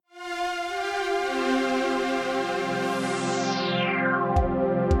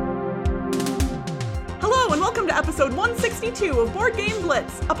episode 162 of Board Game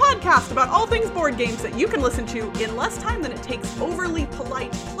Blitz, a podcast about all things board games that you can listen to in less time than it takes overly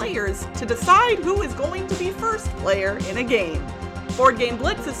polite players to decide who is going to be first player in a game. Board Game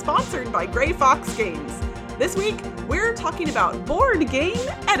Blitz is sponsored by Grey Fox Games. This week, we're talking about board game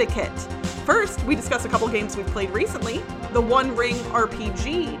etiquette. First, we discuss a couple games we've played recently, the One Ring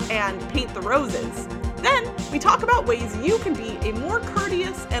RPG and Paint the Roses. Then, we talk about ways you can be a more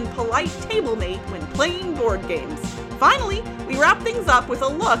courteous and polite table mate when playing board games. Finally, we wrap things up with a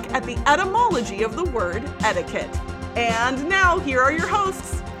look at the etymology of the word etiquette. And now, here are your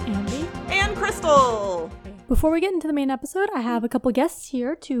hosts, Andy and Crystal. Before we get into the main episode, I have a couple guests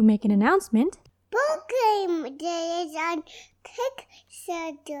here to make an announcement. Board Game Day is on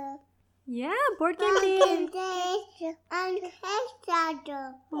Kickstarter. Yeah, Board Game Day. Board Game Day is on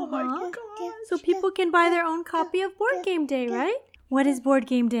Kickstarter. Oh my god. So people can buy their own copy of Board Game Day, right? What is Board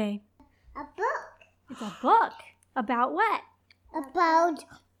Game Day? A book It's a book. About what? about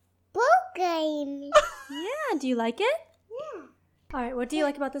board games. Yeah, do you like it? Yeah. All right, what do you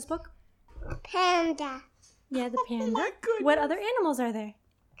like about this book? Panda, Yeah, the panda. my goodness. What other animals are there?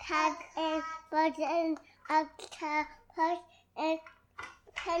 cat and bird and octopus and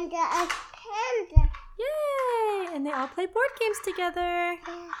panda and panda. Yay! And they all play board games together.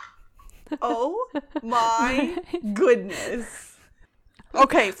 Oh my goodness.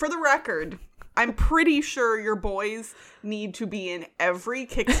 Okay, for the record, I'm pretty sure your boys need to be in every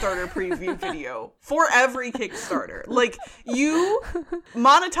Kickstarter preview video for every Kickstarter. Like, you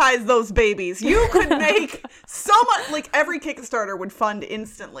monetize those babies. You could make so much, like, every Kickstarter would fund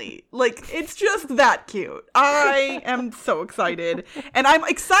instantly. Like, it's just that cute. I am so excited. And I'm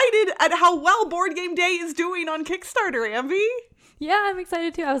excited at how well Board Game Day is doing on Kickstarter, Ambi. Yeah, I'm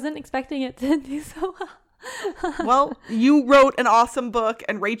excited too. I wasn't expecting it to do so well. Well, you wrote an awesome book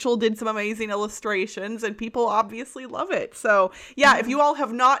and Rachel did some amazing illustrations and people obviously love it. So yeah, if you all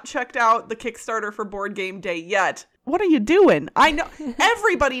have not checked out the Kickstarter for Board Game Day yet, what are you doing? I know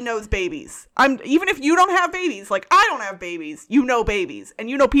everybody knows babies. Even if you don't have babies, like I don't have babies, you know babies and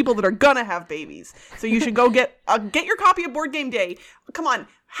you know people that are gonna have babies. So you should go get your copy of Board Game Day. Come on.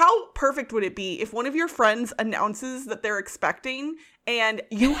 How perfect would it be if one of your friends announces that they're expecting and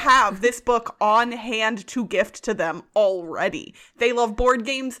you have this book on hand to gift to them already? They love board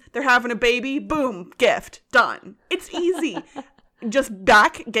games. They're having a baby. Boom. Gift. Done. It's easy. Just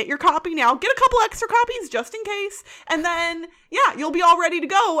get your copy now. Get a couple extra copies just in case. And then, yeah, you'll be all ready to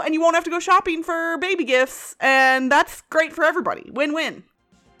go and you won't have to go shopping for baby gifts. And that's great for everybody. Win-win.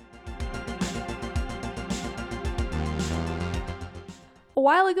 A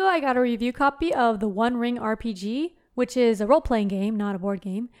while ago, I got a review copy of the One Ring RPG, which is a role-playing game, not a board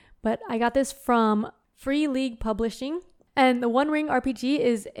game. But I got this from Free League Publishing. And the One Ring RPG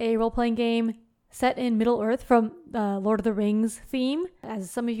is a role-playing game set in Middle-earth from the Lord of the Rings theme.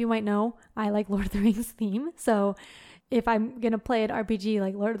 As some of you might know, I like Lord of the Rings theme. So if I'm going to play an RPG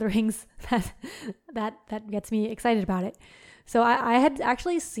like Lord of the Rings, that gets me excited about it. So I had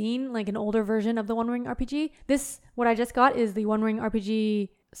actually seen like an older version of the One Ring RPG. What I just got is the One Ring RPG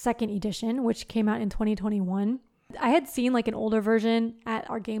second edition, which came out in 2021. I had seen like an older version at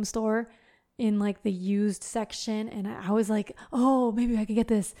our game store in like the used section. And I was like, oh, maybe I could get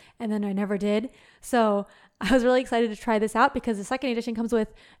this. And then I never did. So I was really excited to try this out because the second edition comes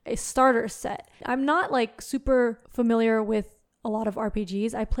with a starter set. I'm not like super familiar with a lot of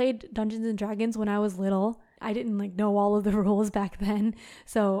RPGs. I played Dungeons and Dragons when I was little. I didn't like know all of the rules back then,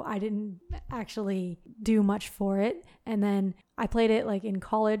 so I didn't actually do much for it. And then I played it like in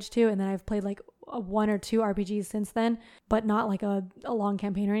college too, and then I've played like one or two RPGs since then, but not like a long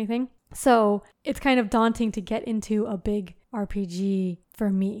campaign or anything. So it's kind of daunting to get into a big RPG for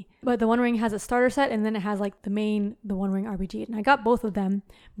me. But the One Ring has a starter set and then it has like the One Ring RPG. And I got both of them,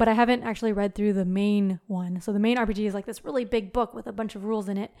 but I haven't actually read through the main one. So the main RPG is like this really big book with a bunch of rules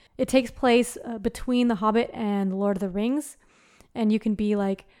in it. It takes place between The Hobbit and The Lord of the Rings. And you can be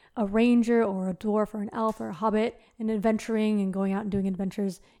like a ranger or a dwarf or an elf or a hobbit and adventuring and going out and doing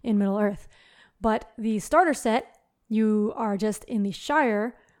adventures in Middle-earth. But the starter set, you are just in the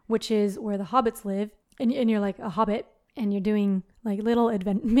Shire, which is where the hobbits live, and you're like a hobbit, and you're doing like little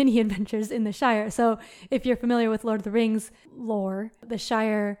mini adventures in the Shire. So if you're familiar with Lord of the Rings lore, the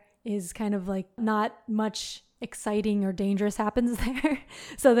Shire is kind of like not much exciting or dangerous happens there.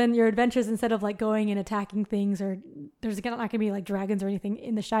 So then your adventures, instead of like going and attacking things, or there's not gonna be like dragons or anything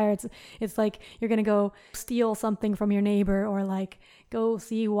in the Shire, it's like you're gonna go steal something from your neighbor, or like go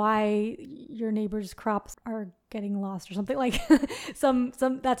see why your neighbor's crops are getting lost or something, like some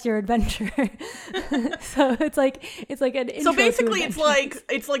that's your adventure. So it's like an intro. So basically it's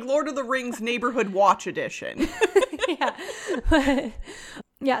like Lord of the Rings Neighborhood Watch Edition. Yeah.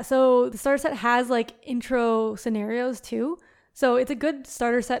 Yeah, so the starter set has like intro scenarios too. So it's a good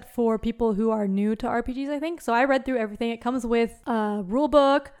starter set for people who are new to RPGs, I think. So I read through everything. It comes with a rule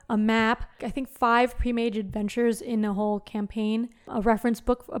book, a map, I think 5 pre-made adventures in a whole campaign, a reference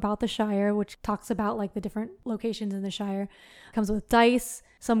book about the Shire, which talks about like the different locations in the Shire. It comes with dice,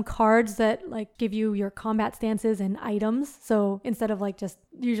 some cards that like give you your combat stances and items. So instead of like just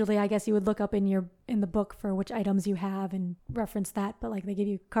usually, I guess you would look up in the book for which items you have and reference that, but like they give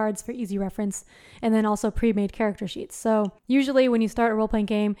you cards for easy reference, and then also pre-made character sheets. So usually when you start a role-playing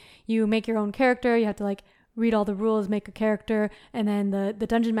game, you make your own character. You have to like read all the rules, make a character, and then the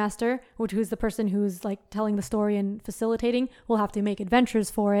dungeon master, who's the person who's like telling the story and facilitating, will have to make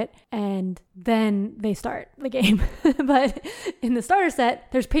adventures for it, and then they start the game. But in the starter set,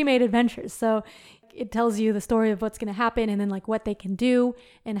 there's pre-made adventures, so it tells you the story of what's going to happen, and then like what they can do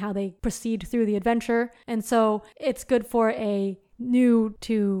and how they proceed through the adventure. And so it's good for a new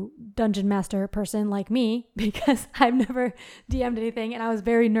to dungeon master person like me, because I've never DM'd anything and I was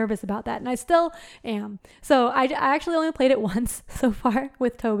very nervous about that, and I still am. So I actually only played it once so far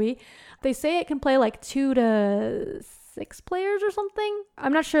with Toby. They say it can play like 2 to 6 players or something.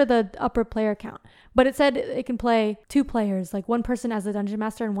 I'm not sure the upper player count, but it said it can play 2 players, like 1 person as the dungeon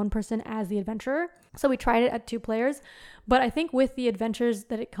master and 1 person as the adventurer. So we tried it at 2 players, but I think with the adventures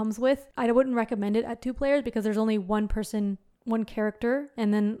that it comes with, I wouldn't recommend it at 2 players, because there's only 1 person, 1 character,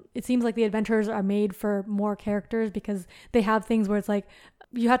 and then it seems like the adventures are made for more characters, because they have things where it's like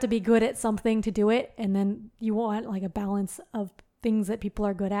you have to be good at something to do it, and then you want like a balance of things that people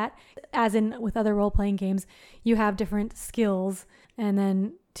are good at. As in with other role-playing games, you have different skills, and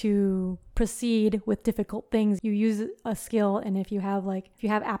then to proceed with difficult things, you use a skill, and if you have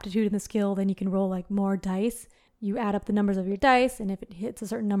aptitude in the skill, then you can roll like more dice. You add up the numbers of your dice, and if it hits a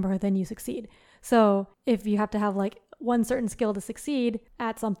certain number, then you succeed. So if you have to have like one certain skill to succeed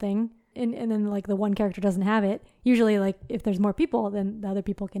at something, and then like the one character doesn't have it, usually like if there's more people, then the other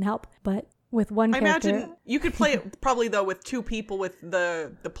people can help. But with one character, I imagine you could play it probably though with 2 people, with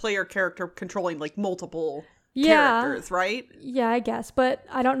the player character controlling like multiple characters, right? Yeah, I guess. But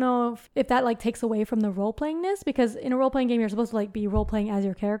I don't know if that like takes away from the role-playingness, because in a role-playing game, you're supposed to like be role-playing as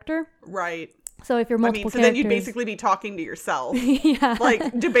your character. Right. So if you're multiple characters, then you'd basically be talking to yourself. Yeah.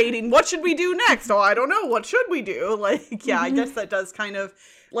 Like debating, what should we do next? Oh, I don't know. What should we do? Like, yeah, I guess that does kind of,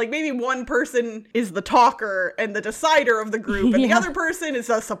 like, maybe one person is the talker and the decider of the group, and the other person is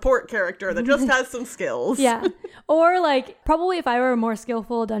a support character that just has some skills. Yeah. Or like, probably if I were a more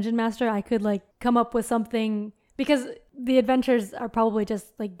skillful dungeon master, I could like come up with something, because the adventures are probably just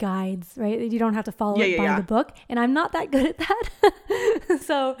like guides, right? You don't have to follow it by the book. And I'm not that good at that.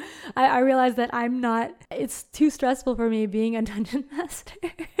 So I realized that it's too stressful for me being a dungeon master.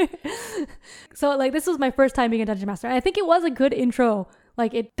 So like this was my first time being a dungeon master. And I think it was a good intro.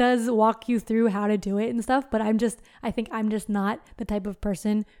 Like it does walk you through how to do it and stuff, but I think I'm just not the type of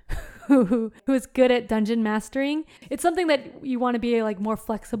person who is good at dungeon mastering. It's something that you want to be like more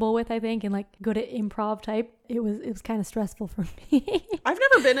flexible with, I think, and like good at improv type. It was kind of stressful for me. I've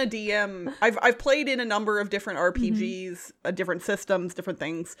never been a DM. I've played in a number of different RPGs, different systems, different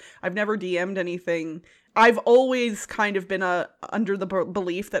things. I've never DM'd anything. I've always kind of been under the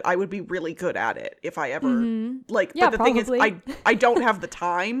belief that I would be really good at it if I ever but the probably. thing is I don't have the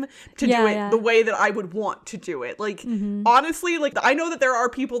time to do it the way that I would want to do it. Like honestly, like I know that there are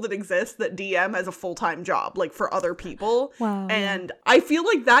people that exist that DM as a full-time job, like for other people. Wow. And I feel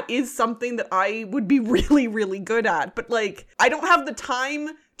like that is something that I would be really, really good at. But like I don't have the time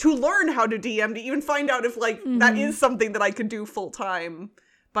to learn how to DM to even find out if like that is something that I could do full-time.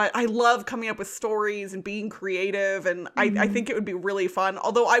 But I love coming up with stories and being creative, and I think it would be really fun.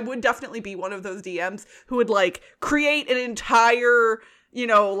 Although I would definitely be one of those DMs who would like create an entire,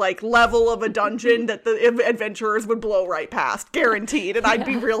 like level of a dungeon that the adventurers would blow right past, guaranteed. And I'd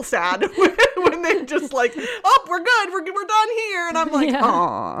be real sad when they just like, oh, we're good, we're done here. And I'm like,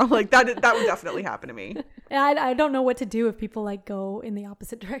 aw, like that would definitely happen to me. And I don't know what to do if people like go in the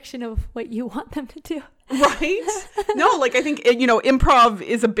opposite direction of what you want them to do. Right? No, like I think, you know, improv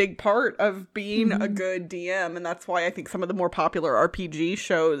is a big part of being a good DM. And that's why I think some of the more popular RPG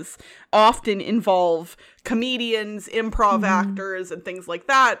shows often involve comedians, improv actors, and things like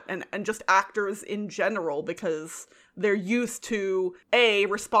that. And just actors in general, because they're used to A,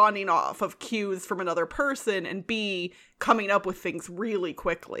 responding off of cues from another person, and B, coming up with things really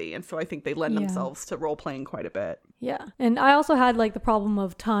quickly. And so I think they lend themselves to role playing quite a bit. Yeah. And I also had like the problem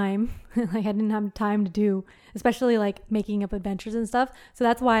of time. Like I didn't have time to do, especially like making up adventures and stuff. So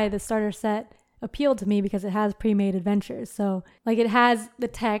that's why the starter set appealed to me, because it has pre-made adventures. So like it has the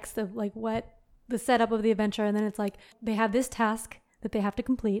text of like what the setup of the adventure, and then it's like they have this task that they have to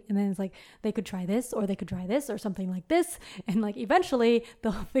complete, and then it's like they could try this, or they could try this, or something like this, and like eventually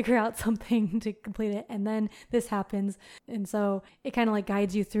they'll figure out something to complete it, and then this happens. And so it kind of like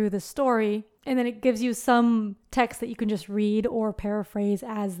guides you through the story, and then it gives you some text that you can just read or paraphrase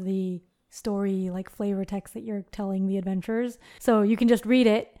as the story, like flavor text that you're telling the adventurers. So you can just read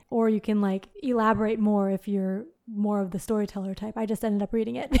it, or you can like elaborate more if you're more of the storyteller type. I just ended up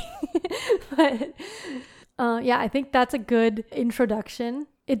reading it. But yeah, I think that's a good introduction.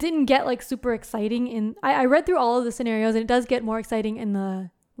 It didn't get like super exciting I read through all of the scenarios, and it does get more exciting in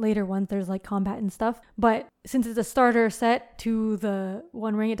the later ones. There's like combat and stuff, but since it's a starter set to the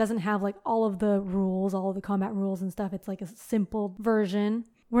One Ring, it doesn't have like all of the rules, all of the combat rules and stuff. It's like a simple version.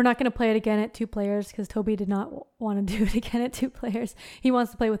 We're not going to play it again at 2 players because Toby did not want to do it again at 2 players. He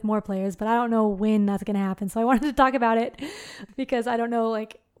wants to play with more players, but I don't know when that's going to happen. So I wanted to talk about it because I don't know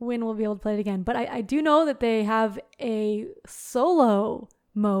like when we'll be able to play it again. But I do know that they have a solo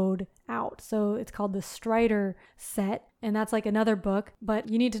mode out. So it's called the Strider set, and that's like another book, but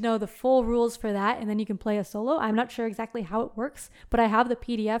you need to know the full rules for that, and then you can play a solo. I'm not sure exactly how it works, but I have the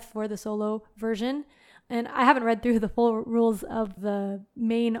PDF for the solo version. And I haven't read through the full rules of the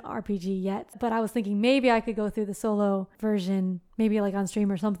main RPG yet, but I was thinking maybe I could go through the solo version, maybe like on stream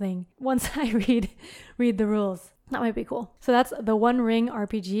or something, once I read the rules. That might be cool. So that's the One Ring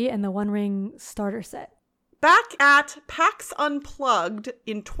RPG and the One Ring starter set. Back at PAX Unplugged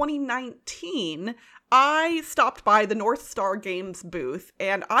in 2019, I stopped by the North Star Games booth,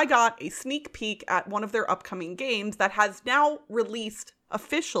 and I got a sneak peek at one of their upcoming games that has now released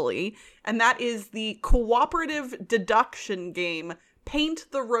officially, and that is the cooperative deduction game, Paint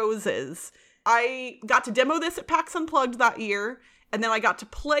the Roses. I got to demo this at PAX Unplugged that year, and then I got to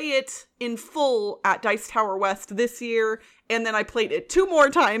play it in full at Dice Tower West this year, and then I played it 2 more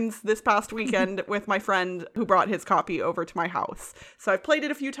times this past weekend with my friend who brought his copy over to my house. So I've played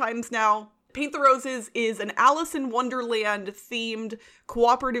it a few times now. Paint the Roses is an Alice in Wonderland themed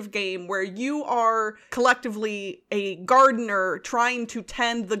cooperative game where you are collectively a gardener trying to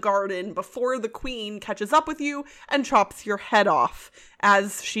tend the garden before the queen catches up with you and chops your head off,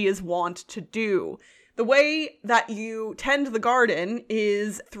 as she is wont to do. The way that you tend the garden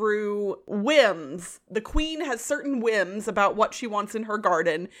is through whims. The queen has certain whims about what she wants in her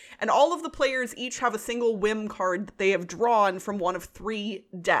garden, and all of the players each have a single whim card that they have drawn from one of 3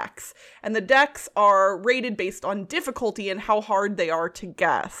 decks. And the decks are rated based on difficulty and how hard they are to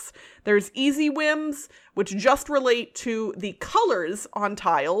guess. There's easy whims, which just relate to the colors on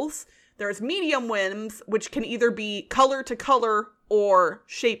tiles. There's medium whims, which can either be color to color or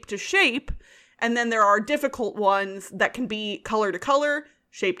shape to shape. And then there are difficult ones that can be color to color,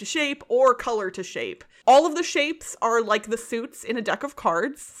 shape to shape, or color to shape. All of the shapes are like the suits in a deck of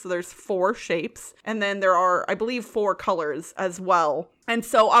cards. So there's 4 shapes. And then there are, I believe, 4 colors as well. And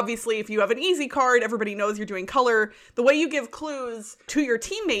so obviously if you have an easy card, everybody knows you're doing color. The way you give clues to your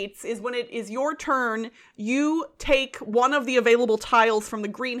teammates is when it is your turn, you take one of the available tiles from the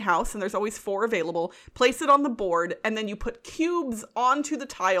greenhouse, and there's always 4 available, place it on the board, and then you put cubes onto the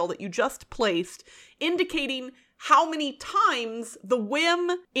tile that you just placed, indicating how many times the whim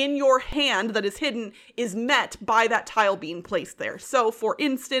in your hand that is hidden is met by that tile being placed there. So, for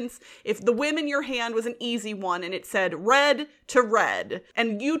instance, if the whim in your hand was an easy one and it said red to red,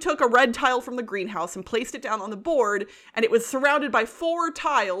 and you took a red tile from the greenhouse and placed it down on the board, and it was surrounded by 4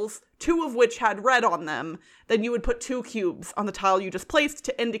 tiles, 2 of which had red on them, then you would put 2 cubes on the tile you just placed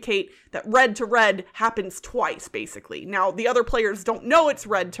to indicate that red to red happens twice, basically. Now, the other players don't know it's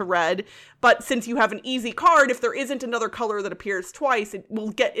red to red, but since you have an easy card, if there isn't another color that appears twice, it's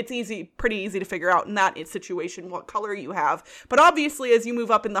pretty easy to figure out in that situation what color you have. But obviously, as you move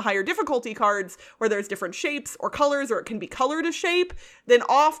up in the higher difficulty cards, where there's different shapes or colors, or it can be color to shape, then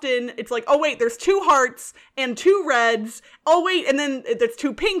often it's like, oh wait, there's 2 hearts and 2 reds. Oh wait, and then there's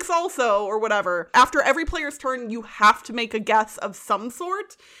 2 pinks also. also, or whatever, after every player's turn, you have to make a guess of some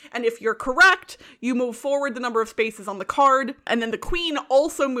sort. And if you're correct, you move forward the number of spaces on the card. And then the queen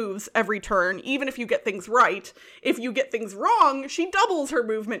also moves every turn, even if you get things right. If you get things wrong, she doubles her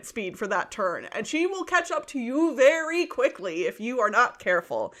movement speed for that turn. And she will catch up to you very quickly if you are not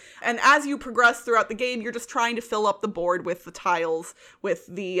careful. And as you progress throughout the game, you're just trying to fill up the board with the tiles, with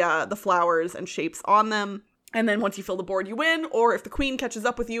the flowers and shapes on them. And then once you fill the board, you win. Or if the queen catches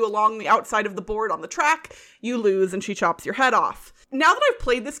up with you along the outside of the board on the track, you lose and she chops your head off. Now that I've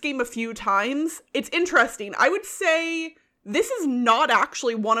played this game a few times, it's interesting. I would say this is not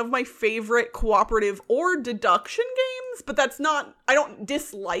actually one of my favorite cooperative or deduction games, but I don't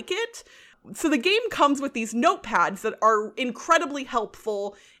dislike it. So the game comes with these notepads that are incredibly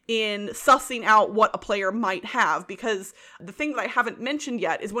helpful in sussing out what a player might have, because the thing that I haven't mentioned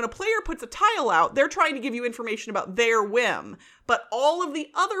yet is when a player puts a tile out, they're trying to give you information about their whim, but all of the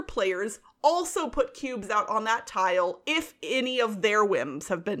other players also put cubes out on that tile if any of their whims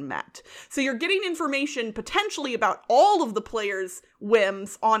have been met. So you're getting information potentially about all of the players'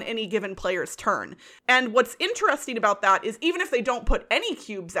 whims on any given player's turn. And what's interesting about that is even if they don't put any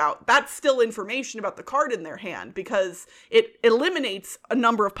cubes out, that's still information about the card in their hand, because it eliminates a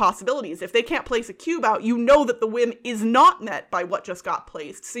number of possibilities. If they can't place a cube out, you know that the whim is not met by what just got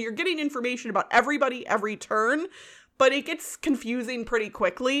placed. So you're getting information about everybody every turn. But it gets confusing pretty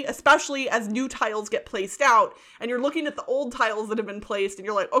quickly, especially as new tiles get placed out and you're looking at the old tiles that have been placed and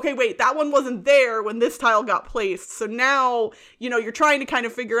you're like, okay, wait, that one wasn't there when this tile got placed. So now, you're trying to kind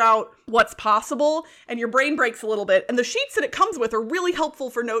of figure out what's possible and your brain breaks a little bit. And the sheets that it comes with are really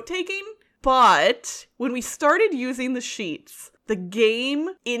helpful for note taking. But when we started using the sheets, the game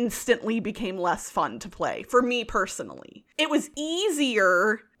instantly became less fun to play, for me personally. It was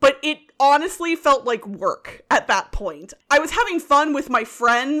easier, but it honestly felt like work at that point. I was having fun with my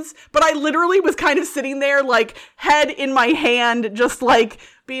friends, but I literally was kind of sitting there, like, head in my hand, just like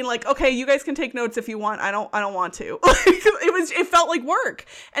being like, okay, you guys can take notes if you want. I don't want to. It felt like work.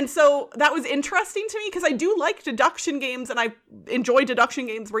 And so that was interesting to me because I do like deduction games and I enjoy deduction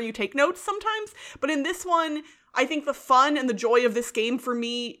games where you take notes sometimes. But in this one, I think the fun and the joy of this game for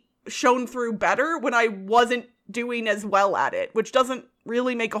me shone through better when I wasn't doing as well at it, which doesn't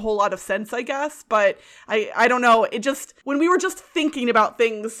really make a whole lot of sense, I guess. But I don't know. It just, when we were just thinking about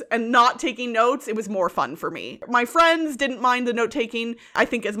things and not taking notes, it was more fun for me. My friends didn't mind the note taking, I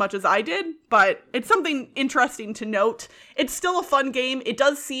think, as much as I did, but it's something interesting to note. It's still a fun game. It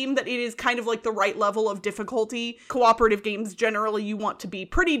does seem that it is kind of like the right level of difficulty. Cooperative games, generally, you want to be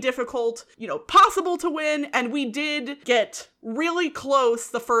pretty difficult, possible to win. And we did get really close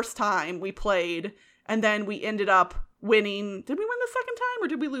the first time we played. And then we ended up winning. Did we win the second time or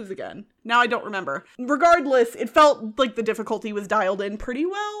did we lose again? Now I don't remember. Regardless, it felt like the difficulty was dialed in pretty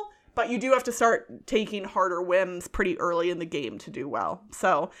well, but you do have to start taking harder whims pretty early in the game to do well.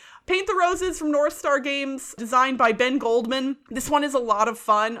 So, Paint the Roses from North Star Games, designed by Ben Goldman. This one is a lot of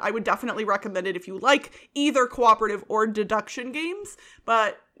fun. I would definitely recommend it if you like either cooperative or deduction games,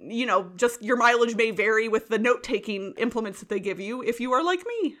 but just your mileage may vary with the note-taking implements that they give you if you are like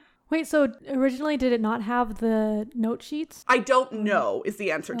me. Wait, so originally did it not have the note sheets? I don't know is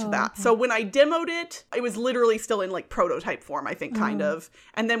the answer to that. Okay. So when I demoed it, it was literally still in like prototype form, I think, kind of.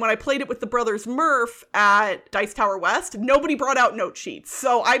 And then when I played it with the brothers Murph at Dice Tower West, nobody brought out note sheets.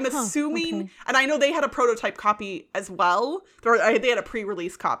 So I'm assuming, and I know they had a prototype copy as well, or they had a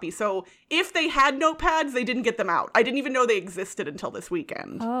pre-release copy. So if they had notepads, they didn't get them out. I didn't even know they existed until this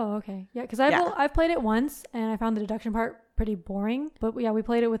weekend. Oh, okay. Yeah, because I've played it once and I found the deduction part pretty boring, but yeah, we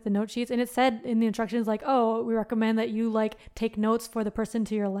played it with the note sheets and it said in the instructions like, oh, we recommend that you like take notes for the person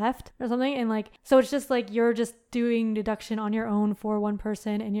to your left or something, and like, so it's just like you're just doing deduction on your own for one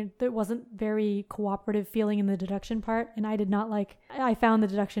person, and there wasn't very cooperative feeling in the deduction part, and I found the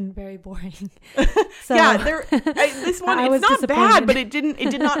deduction very boring. So yeah, this one, it's not bad, but it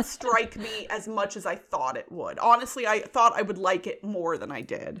did not strike me as much as I thought it would. Honestly, I thought I would like it more than I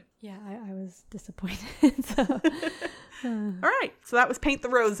did. Yeah, I was disappointed. All right, so that was Paint the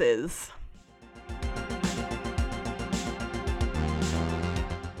Roses.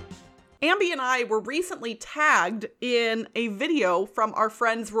 Ambi and I were recently tagged in a video from our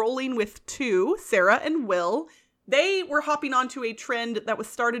friends Rolling with Two, Sarah and Will. They were hopping onto a trend that was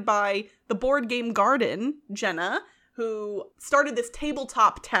started by the Board Game Garden, Jenna, who started this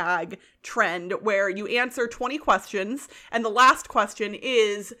tabletop tag trend where you answer 20 questions and the last question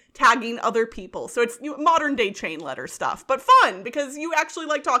is tagging other people. So it's modern day chain letter stuff, but fun because you actually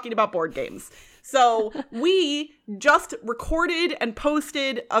like talking about board games. So we just recorded and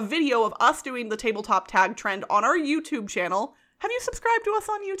posted a video of us doing the tabletop tag trend on our YouTube channel. Have you subscribed to us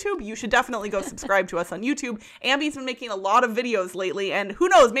on YouTube? You should definitely go subscribe to us on YouTube. Ambi's been making a lot of videos lately, and who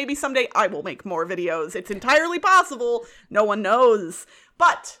knows, maybe someday I will make more videos. It's entirely possible. No one knows.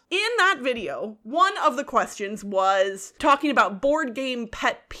 But in that video, one of the questions was talking about board game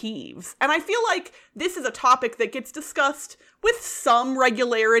pet peeves. And I feel like this is a topic that gets discussed with some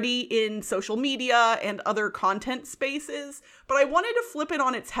regularity in social media and other content spaces. But I wanted to flip it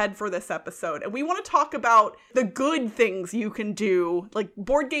on its head for this episode. And we want to talk about the good things you can do, like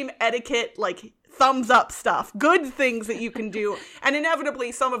board game etiquette, like thumbs up stuff, good things that you can do. And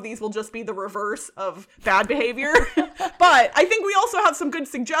inevitably, some of these will just be the reverse of bad behavior. But I think we also have some good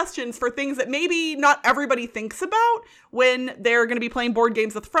suggestions for things that maybe not everybody thinks about when they're going to be playing board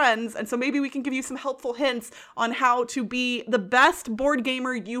games with friends. And so maybe we can give you some helpful hints on how to be the best board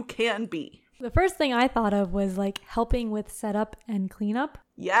gamer you can be. The first thing I thought of was like helping with setup and cleanup.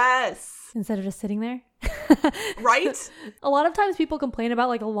 Yes. Instead of just sitting there. Right? A lot of times people complain about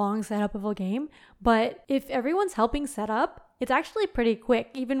like a long setup of a game, but if everyone's helping set up, it's actually pretty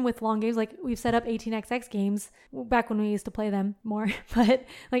quick. Even with long games, like we've set up 18xx games back when we used to play them more, but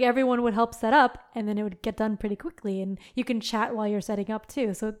like everyone would help set up and then it would get done pretty quickly, and you can chat while you're setting up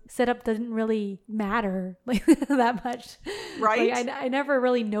too. So setup doesn't really matter like that much. Right? Like, I never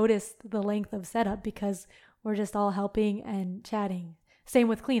really noticed the length of setup because we're just all helping and chatting. Same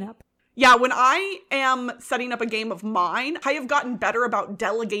with cleanup. Yeah, when I am setting up a game of mine, I have gotten better about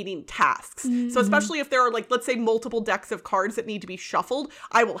delegating tasks. Mm-hmm. So especially if there are, like, let's say multiple decks of cards that need to be shuffled,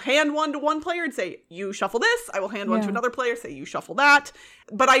 I will hand one to one player and say, you shuffle this. I will hand one to another player, say, you shuffle that.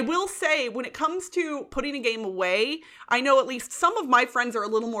 But I will say, when it comes to putting a game away, I know at least some of my friends are a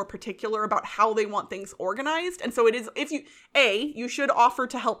little more particular about how they want things organized. And so it is, if you should offer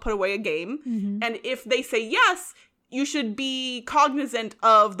to help put away a game. Mm-hmm. And if they say yes, you should be cognizant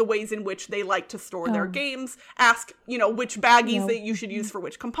of the ways in which they like to store their games. Ask, which baggies that you should use for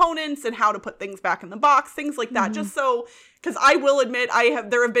which components and how to put things back in the box, things like that. Just so, because I will admit,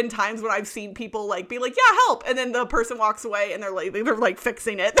 there have been times when I've seen people like be like, yeah, help. And then the person walks away and they're like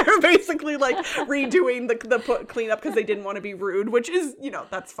fixing it. They're basically like redoing the cleanup because they didn't want to be rude, which is,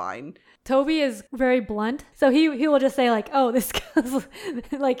 that's fine. Toby is very blunt. So he will just say like, oh, this goes,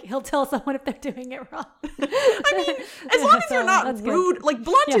 like he'll tell someone if they're doing it wrong. I mean, as long as you're not rude, good. Like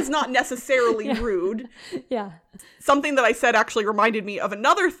blunt is not necessarily rude. Yeah. Something that I said actually reminded me of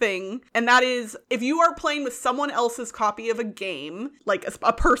another thing, and that is if you are playing with someone else's copy of a game, like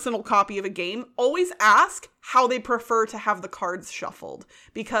a personal copy of a game, always ask how they prefer to have the cards shuffled,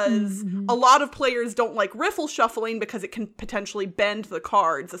 because a lot of players don't like riffle shuffling because it can potentially bend the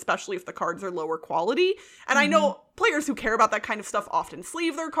cards, especially if the cards are lower quality. And I know players who care about that kind of stuff often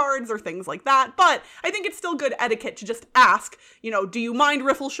sleeve their cards or things like that, but I think it's still good etiquette to just ask, do you mind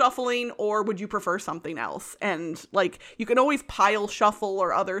riffle shuffling or would you prefer something else? And like, you can always pile shuffle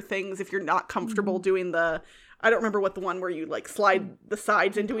or other things if you're not comfortable doing I don't remember what the one where you like slide the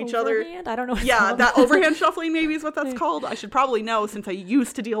sides into each overhand? other. I don't know. Yeah, that overhand shuffling maybe is what that's called. I should probably know since I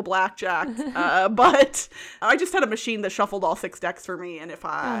used to deal blackjack. But I just had a machine that shuffled all 6 decks for me. And if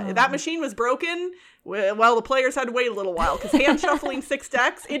that machine was broken, well, the players had to wait a little while because hand shuffling 6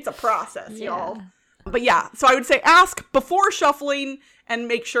 decks, it's a process, y'all. But yeah, so I would say ask before shuffling and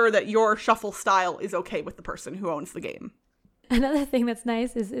make sure that your shuffle style is okay with the person who owns the game. Another thing that's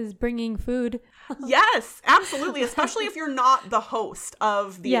nice is bringing food. Yes, absolutely. Especially if you're not the host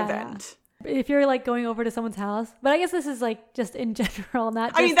of the event. Yeah. If you're like going over to someone's house. But I guess this is like just in general,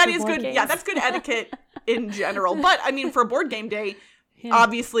 not just I mean, that is board good. games. Yeah, that's good etiquette in general. But I mean, for a board game day,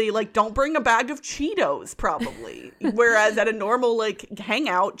 obviously, like, don't bring a bag of Cheetos, probably. Whereas at a normal, like,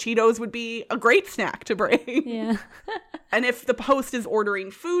 hangout, Cheetos would be a great snack to bring. Yeah. And if the host is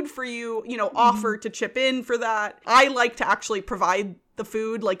ordering food for you, offer to chip in for that. I like to actually provide the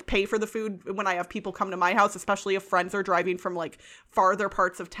food, like pay for the food when I have people come to my house, especially if friends are driving from like farther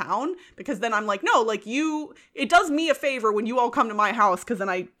parts of town, because then I'm like, no, like it does me a favor when you all come to my house, because then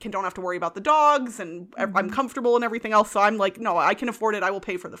I don't have to worry about the dogs and I'm comfortable and everything else. So I'm like, no, I can afford it. I will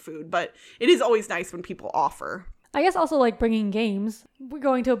pay for the food. But it is always nice when people offer. I guess also like bringing games. We're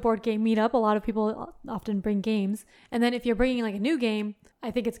going to a board game meetup. A lot of people often bring games. And then if you're bringing like a new game,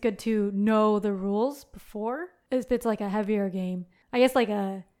 I think it's good to know the rules before. If it's like a heavier game, I guess like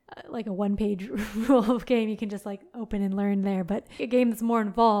a 1-page rule of game, you can just like open and learn there. But a game that's more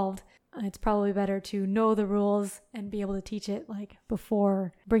involved, it's probably better to know the rules and be able to teach it like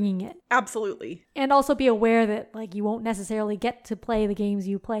before bringing it. Absolutely. And also be aware that like you won't necessarily get to play the games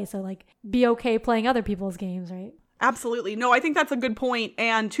you play. So like be okay playing other people's games, right? Absolutely. No, I think that's a good point.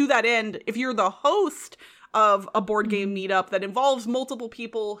 And to that end, if you're the host of a board game meetup that involves multiple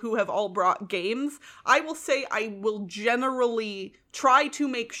people who have all brought games, I will say I will generally try to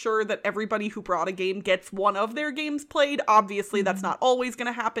make sure that everybody who brought a game gets one of their games played. Obviously, that's not always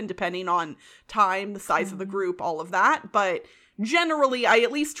going to happen depending on time, the size of the group, all of that. But generally, I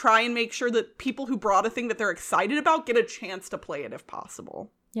at least try and make sure that people who brought a thing that they're excited about get a chance to play it if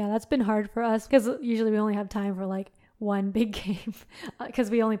possible. Yeah, that's been hard for us because usually we only have time for like one big game because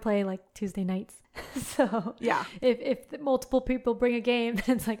we only play like Tuesday nights. So yeah, if multiple people bring a game,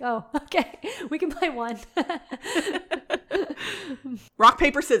 then it's like, oh, okay, we can play one. Rock,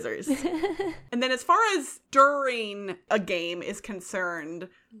 paper, scissors. And then as far as during a game is concerned,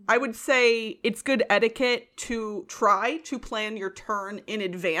 I would say it's good etiquette to try to plan your turn in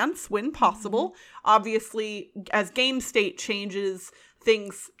advance when possible. Obviously, as game state changes,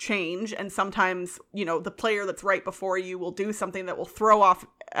 things change, and sometimes, you know, the player that's right before you will do something that will throw off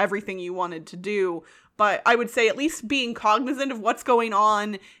everything you wanted to do. But I would say at least being cognizant of what's going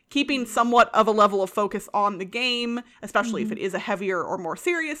on, keeping somewhat of a level of focus on the game, especially if it is a heavier or more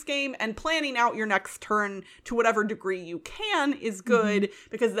serious game, and planning out your next turn to whatever degree you can is good,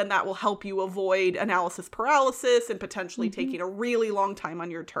 because then that will help you avoid analysis paralysis and potentially taking a really long time on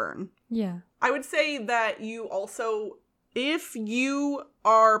your turn. Yeah. I would say that you also, if you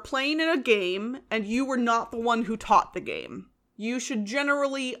are playing in a game and you were not the one who taught the game, you should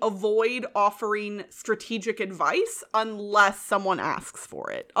generally avoid offering strategic advice unless someone asks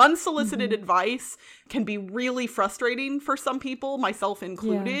for it. Unsolicited advice can be really frustrating for some people, myself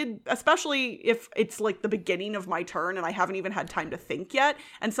included, especially if it's like the beginning of my turn and I haven't even had time to think yet,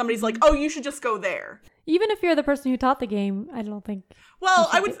 and somebody's like, oh, you should just go there. Even if you're the person who taught the game, I don't think. Well,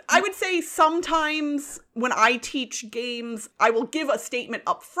 I would say sometimes when I teach games, I will give a statement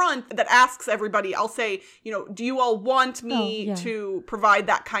up front that asks everybody, I'll say, you know, do you all want me to provide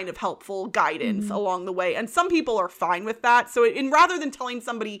that kind of helpful guidance along the way? And some people are fine with that. So rather than telling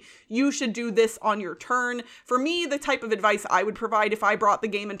somebody, you should do this on your turn, for me, the type of advice I would provide if I brought the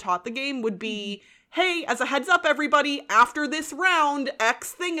game and taught the game would be, hey, as a heads up, everybody, after this round,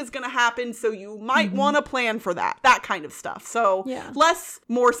 X thing is going to happen, so you might want to plan for that. That kind of stuff. So less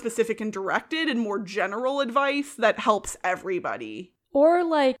more specific and directed and more general advice that helps everybody. Or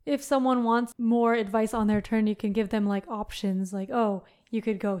like if someone wants more advice on their turn, you can give them like options like, oh, you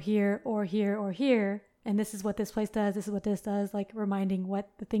could go here or here or here. And this is what this place does. This is what this does, like reminding what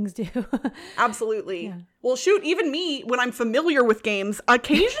the things do. Absolutely. Yeah. Well, shoot, even me, when I'm familiar with games,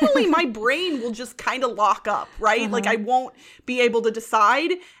 occasionally my brain will just kind of lock up, right? Like I won't be able to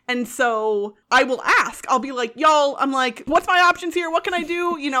decide. And so I will ask. I'll be like, y'all, I'm like, what's my options here? What can I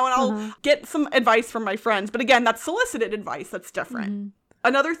do? You know, and I'll get some advice from my friends. But again, that's solicited advice. That's different.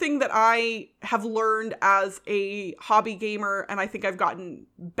 Another thing that I have learned as a hobby gamer, and I think I've gotten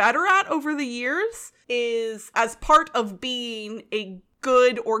better at over the years, is as part of being a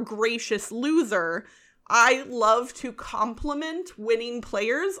good or gracious loser, I love to compliment winning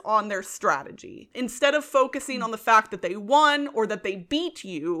players on their strategy. Instead of focusing on the fact that they won or that they beat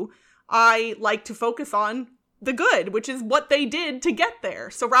you, I like to focus on the good, which is what they did to get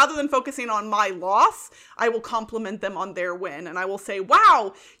there. So rather than focusing on my loss, I will compliment them on their win. And I will say,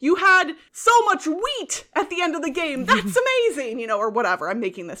 wow, you had so much wheat at the end of the game. That's amazing, you know, or whatever. I'm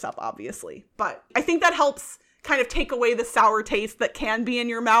making this up, obviously. But I think that helps kind of take away the sour taste that can be in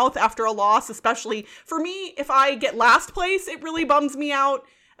your mouth after a loss, especially for me. If I get last place, it really bums me out,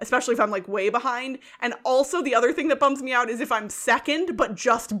 especially if I'm like way behind. And also the other thing that bums me out is if I'm second, but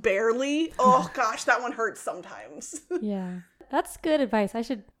just barely. Oh gosh, that one hurts sometimes. Yeah. That's good advice. I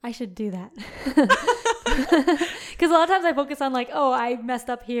should do that. Because a lot of times I focus on like, oh, I messed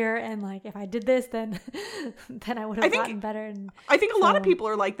up here, and like if I did this, then I would have gotten better. And I think a lot of people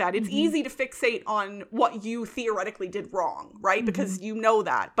are like that. It's easy to fixate on what you theoretically did wrong, right? Because you know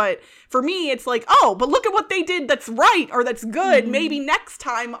that. But for me, it's like, oh, but look at what they did that's right or that's good. Maybe next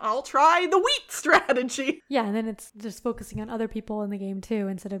time I'll try the wheat strategy. Yeah, and then it's just focusing on other people in the game too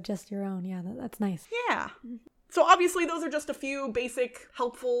instead of just your own. Yeah, that's nice. Yeah. So obviously those are just a few basic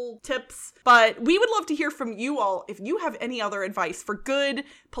helpful tips, but we would love to hear from you all if you have any other advice for good,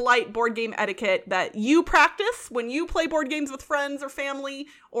 polite board game etiquette that you practice when you play board games with friends or family,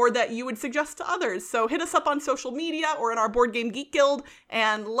 or that you would suggest to others. So hit us up on social media or in our Board Game Geek Guild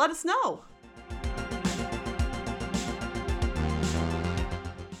and let us know.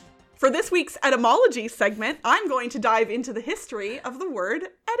 For this week's etymology segment, I'm going to dive into the history of the word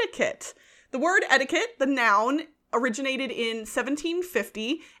etiquette. The word etiquette, the noun, originated in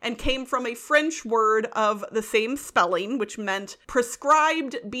 1750 and came from a French word of the same spelling, which meant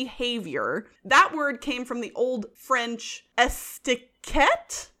prescribed behavior. That word came from the Old French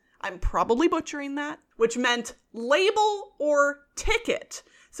estiquette. I'm probably butchering that, which meant label or ticket.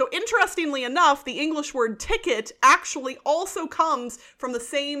 So interestingly enough, the English word ticket actually also comes from the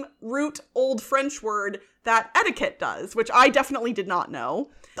same root Old French word that etiquette does, which I definitely did not know.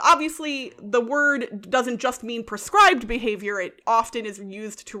 Obviously, the word doesn't just mean prescribed behavior. It often is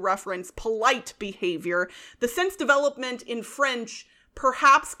used to reference polite behavior. The sense development in French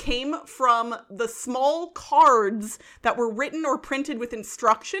perhaps came from the small cards that were written or printed with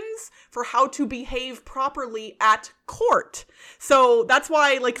instructions for how to behave properly at court. So that's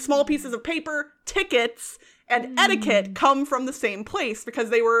why, like, small pieces of paper, tickets, and etiquette come from the same place, because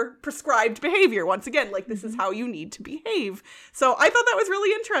they were prescribed behavior. Once again, like, this is how you need to behave. So I thought that was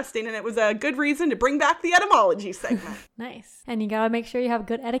really interesting, and it was a good reason to bring back the etymology segment. Nice. And you gotta make sure you have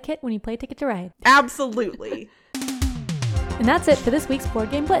good etiquette when you play Ticket to Ride. Absolutely. And that's it for this week's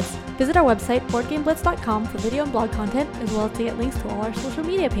Board Game Blitz. Visit our website, boardgameblitz.com, for video and blog content, as well as to get links to all our social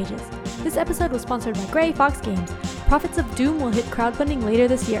media pages. This episode was sponsored by Grey Fox Games. Prophets of Doom will hit crowdfunding later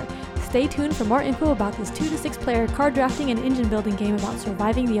this year. Stay tuned for more info about this 2 to 6 player card drafting and engine building game about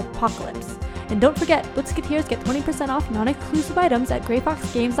surviving the apocalypse. And don't forget, Blitzketeers get 20% off non-exclusive items at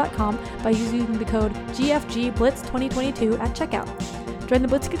greyfoxgames.com by using the code GFGBLITZ2022 at checkout. Join the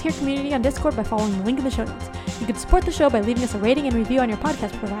Blitzketeer community on Discord by following the link in the show notes. You can support the show by leaving us a rating and review on your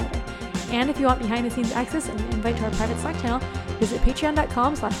podcast provider. And if you want behind-the-scenes access and an invite to our private Slack channel, visit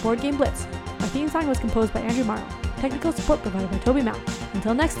patreon.com/boardgameblitz. Our theme song was composed by Andrew Morrow. Technical support provided by Toby Mount.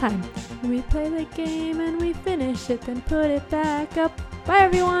 Until next time, when we play the game and we finish it, then put it back up. Bye,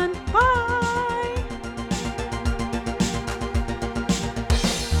 everyone! Bye!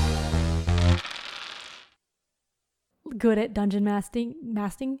 Good at dungeon mastering.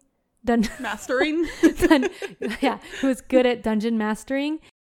 Mastering? Yeah, who was good at dungeon mastering.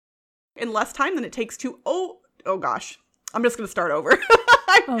 In less time than it takes to... Oh gosh. I'm just going to start over.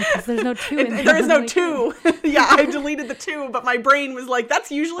 Oh, because there's no 2 in there. There is no 2. Yeah, I deleted the 2, but my brain was like,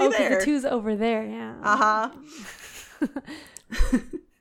 that's usually there. Oh, because the 2's over there, yeah. Uh-huh.